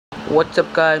What's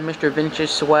up guys, Mr. Vintage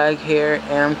Swag here,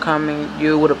 and I'm coming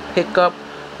you with a pickup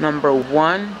number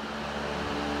 1.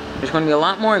 There's going to be a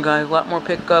lot more guys, a lot more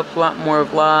pickups, a lot more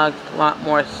vlogs, a lot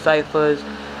more ciphers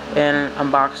and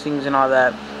unboxings and all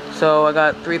that. So I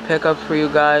got 3 pickups for you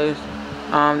guys.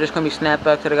 Just going to be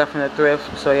SnapBack that I got from the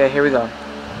thrift. So yeah, here we go.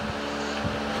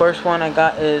 First one I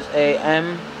got is a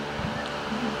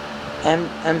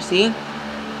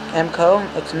M.Co.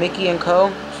 It's Mickey & Co.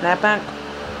 SnapBack.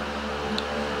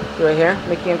 Right here,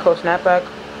 Mickey & Co. SnapBack.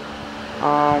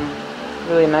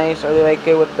 Really nice. I really like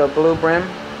it with the blue brim.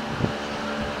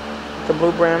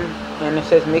 And it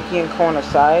says Mickey & Co. on the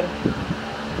side.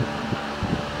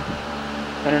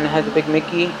 And then it has a big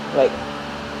Mickey, like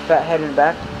fat head and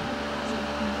back.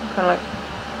 Kind of like,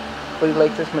 really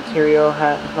like this material,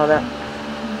 hat and all that.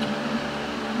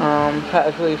 Hat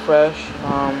is really fresh.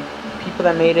 People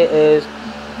that made it is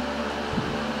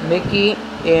Mickey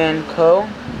 & Co.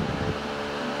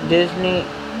 Disney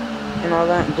and all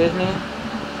that, Disney,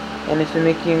 and it's a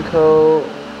Mickey & Co.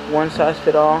 one size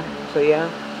fit all. So yeah,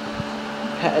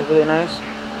 hat is really nice.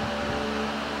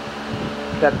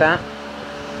 Got that.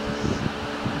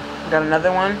 Got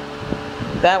another one.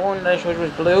 That one that I showed you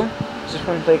was blue. This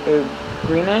one's like a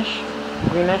greenish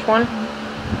one.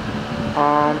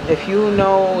 If you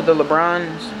know the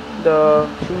LeBrons, the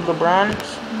shoe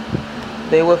LeBrons,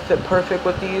 they would fit perfect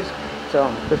with these. So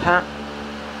this hat.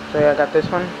 So yeah, I got this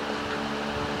one,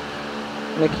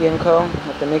 Mickey & Co.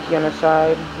 with the Mickey on the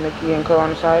side, Mickey & Co. on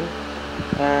the side,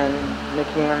 and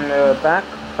Mickey on the back,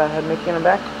 fat head Mickey on the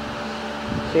back.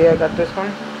 So yeah, I got this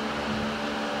one.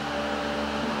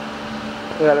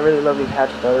 Yeah, I really love these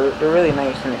hats though, they're really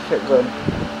nice and they fit good.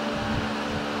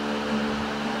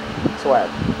 Swag.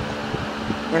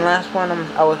 And last one,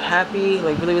 I was happy,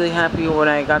 like really happy when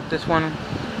I got this one.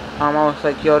 I was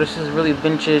like, yo, this is really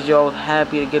vintage, yo, I was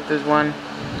happy to get this one.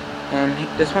 And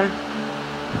this one,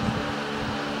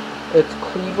 it's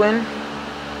Cleveland,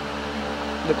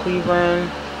 the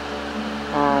Cleveland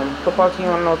football team. I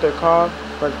don't know what they're called,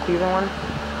 but it's Cleveland one.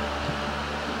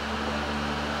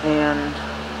 And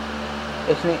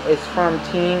it's from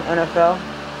Team NFL.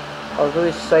 I was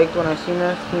really psyched when I seen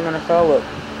this. Team NFL, look,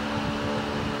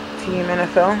 Team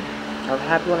NFL. I was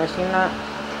happy when I seen that.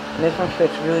 And this one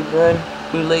fits really good.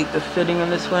 Really like the fitting on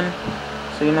this one.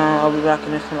 So you know, I'll be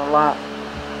rocking this one a lot.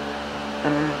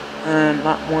 And a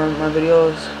lot more in my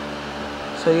videos.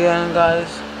 So yeah guys,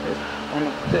 and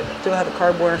it still have the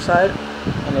cardboard inside,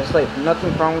 and it's like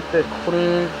nothing wrong with this,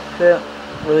 clean fit,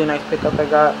 really nice pickup I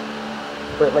got.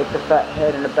 But like the fat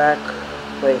head in the back,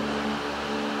 like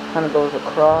kind of goes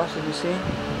across, if you see.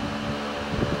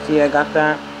 So yeah, I got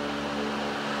that.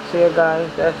 So yeah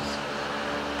guys, that's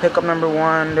pickup number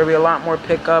 1. There'll be a lot more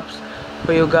pickups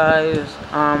for you guys,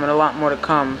 and a lot more to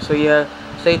come. So yeah,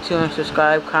 stay tuned,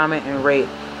 subscribe, comment, and rate.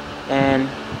 And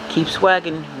keep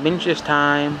swagging. Vintage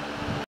time.